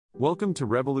Welcome to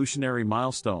Revolutionary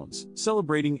Milestones,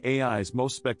 celebrating AI's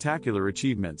most spectacular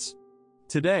achievements.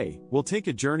 Today, we'll take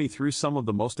a journey through some of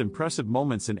the most impressive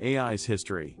moments in AI's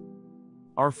history.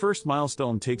 Our first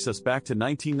milestone takes us back to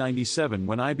 1997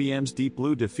 when IBM's Deep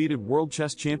Blue defeated world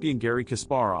chess champion Garry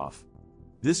Kasparov.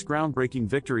 This groundbreaking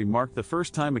victory marked the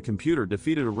first time a computer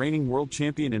defeated a reigning world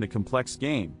champion in a complex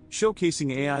game,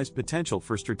 showcasing AI's potential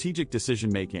for strategic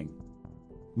decision-making.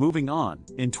 Moving on,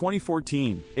 in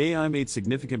 2014, AI made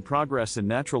significant progress in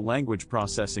natural language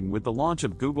processing with the launch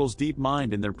of Google's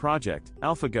DeepMind and their project,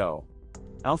 AlphaGo.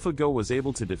 AlphaGo was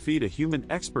able to defeat a human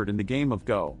expert in the game of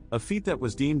Go, a feat that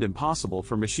was deemed impossible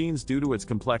for machines due to its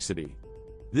complexity.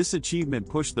 This achievement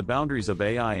pushed the boundaries of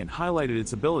AI and highlighted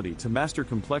its ability to master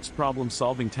complex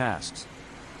problem-solving tasks.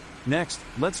 Next,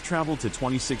 let's travel to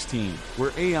 2016,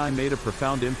 where AI made a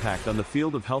profound impact on the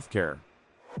field of healthcare.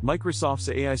 Microsoft's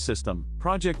AI system,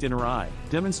 Project InterEye,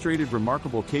 demonstrated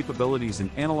remarkable capabilities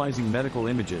in analyzing medical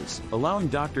images, allowing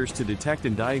doctors to detect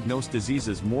and diagnose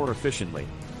diseases more efficiently.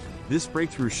 This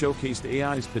breakthrough showcased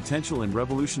AI's potential in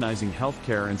revolutionizing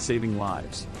healthcare and saving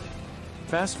lives.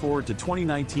 Fast forward to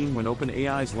 2019 when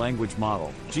OpenAI's language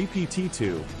model,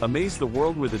 GPT-2, amazed the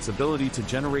world with its ability to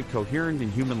generate coherent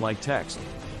and human-like text.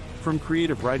 From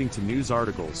creative writing to news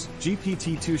articles,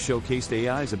 GPT-2 showcased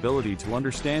AI's ability to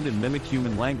understand and mimic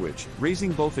human language,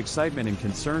 raising both excitement and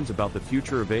concerns about the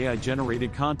future of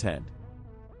AI-generated content.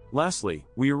 Lastly,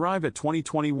 we arrive at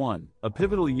 2021, a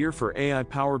pivotal year for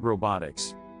AI-powered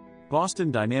robotics.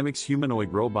 Boston Dynamics'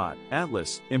 humanoid robot,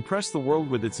 Atlas, impressed the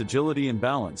world with its agility and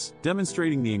balance,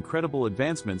 demonstrating the incredible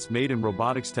advancements made in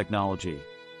robotics technology.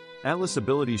 Atlas'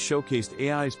 abilities showcased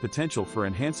AI's potential for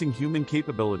enhancing human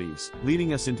capabilities,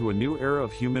 leading us into a new era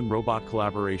of human-robot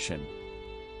collaboration.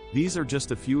 These are just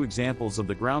a few examples of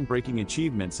the groundbreaking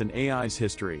achievements in AI's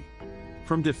history.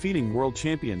 From defeating world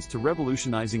champions to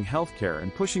revolutionizing healthcare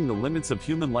and pushing the limits of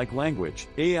human-like language,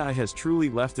 AI has truly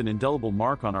left an indelible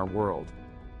mark on our world.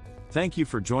 Thank you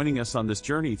for joining us on this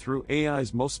journey through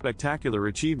AI's most spectacular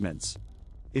achievements.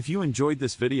 If you enjoyed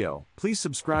this video, please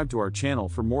subscribe to our channel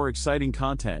for more exciting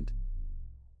content.